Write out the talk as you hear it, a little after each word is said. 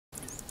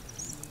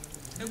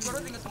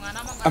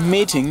A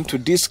meeting to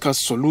discuss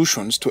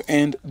solutions to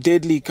end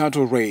deadly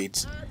cattle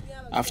raids.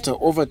 After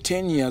over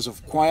 10 years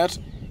of quiet,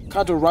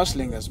 cattle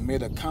rustling has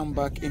made a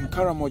comeback in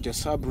Karamoja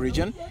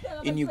sub-region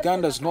in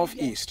Uganda's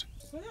northeast.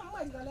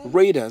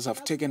 Raiders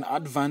have taken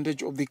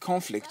advantage of the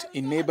conflict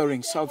in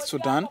neighboring South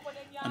Sudan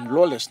and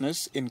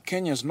lawlessness in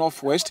Kenya's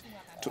northwest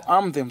to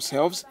arm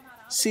themselves,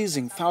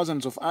 seizing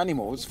thousands of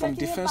animals from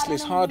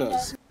defenseless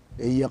herders.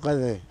 They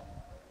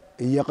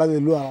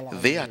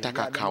attack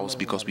our cows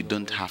because we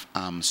don't have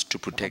arms to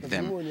protect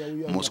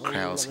them. Most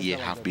kraals here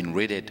have been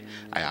raided.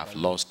 I have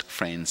lost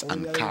friends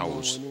and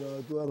cows.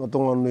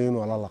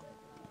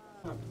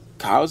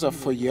 Cows have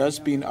for years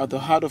been at the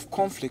heart of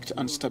conflict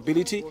and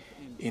stability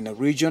in a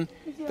region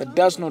that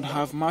does not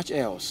have much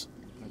else.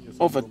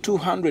 Over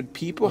 200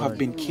 people have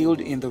been killed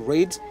in the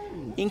raids,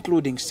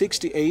 including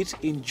 68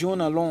 in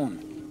June alone.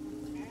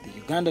 The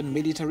Ugandan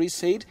military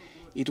said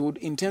it would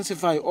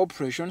intensify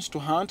operations to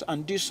hunt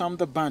and disarm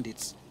the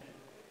bandits.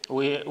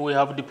 We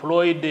have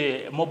deployed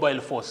a mobile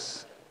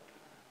force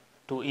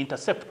to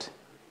intercept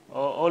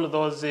all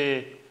those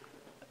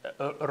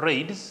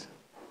raids,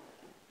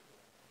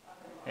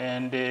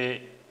 and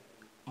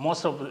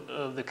most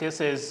of the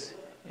cases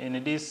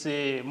in this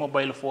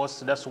mobile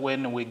force, that's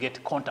when we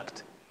get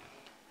contact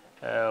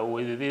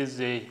with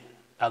these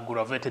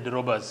aggravated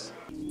robbers.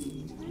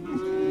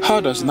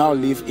 Herders now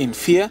live in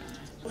fear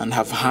and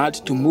have had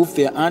to move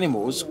their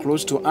animals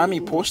close to army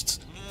posts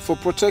for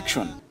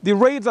protection. The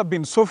raids have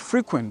been so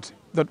frequent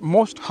that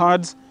most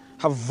herds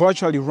have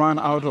virtually run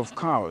out of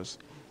cows.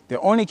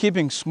 They're only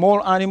keeping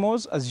small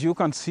animals, as you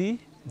can see,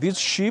 these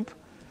sheep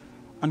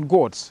and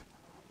goats.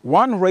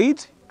 One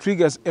raid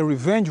triggers a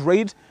revenge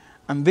raid,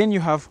 and then you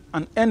have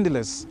an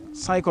endless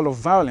cycle of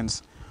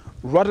violence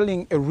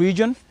rattling a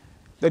region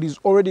that is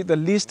already the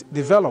least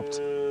developed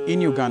in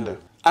Uganda.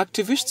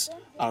 Activists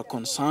are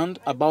concerned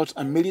about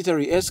a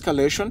military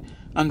escalation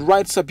and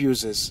rights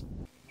abuses.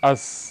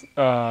 As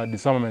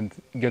disarmament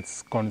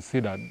gets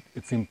considered,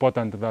 it's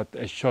important that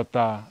a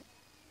shorter,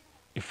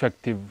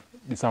 effective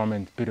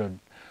disarmament period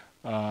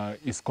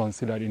is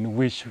considered, in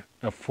which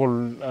a full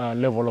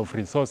level of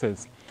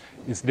resources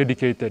is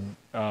dedicated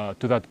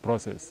to that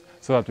process,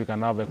 so that we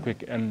can have a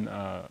quick end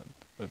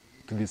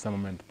to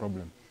disarmament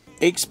problem.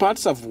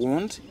 Experts have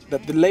warned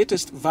that the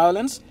latest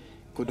violence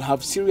could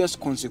have serious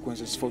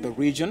consequences for the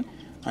region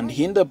and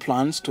hinder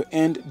plans to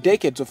end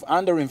decades of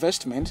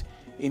underinvestment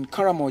in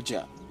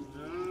Karamoja.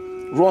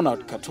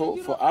 Ronald Kato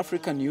for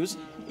Africanews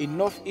in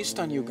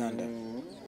northeastern Uganda.